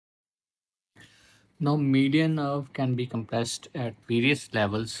Now, median nerve can be compressed at various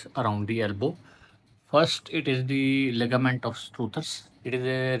levels around the elbow. First, it is the ligament of Struthers. It is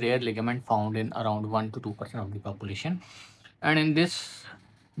a rare ligament found in around 1 to 2% of the population. And in this,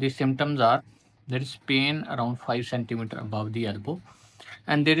 the symptoms are there is pain around 5 centimeter above the elbow,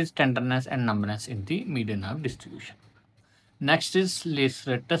 and there is tenderness and numbness in the median nerve distribution. Next is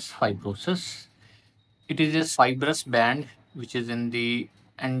laceratus fibrosus. It is a fibrous band which is in the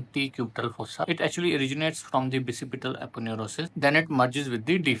antecubital fossa. It actually originates from the bicipital aponeurosis. Then it merges with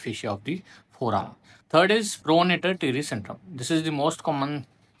the deep fascia of the forearm. Third is pronator teres syndrome. This is the most common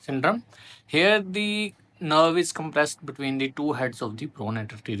syndrome. Here the nerve is compressed between the two heads of the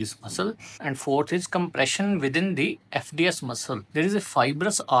pronator teres muscle. And fourth is compression within the FDS muscle. There is a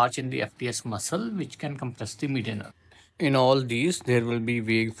fibrous arch in the FDS muscle which can compress the median nerve. In all these, there will be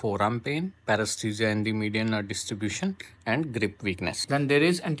vague forearm pain, paresthesia in the median nerve distribution, and grip weakness. Then there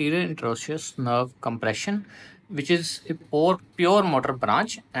is anterior interosseous nerve compression, which is a pure motor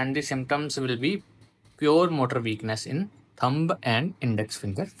branch, and the symptoms will be pure motor weakness in thumb and index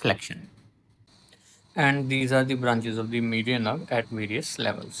finger flexion. And these are the branches of the median nerve at various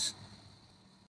levels.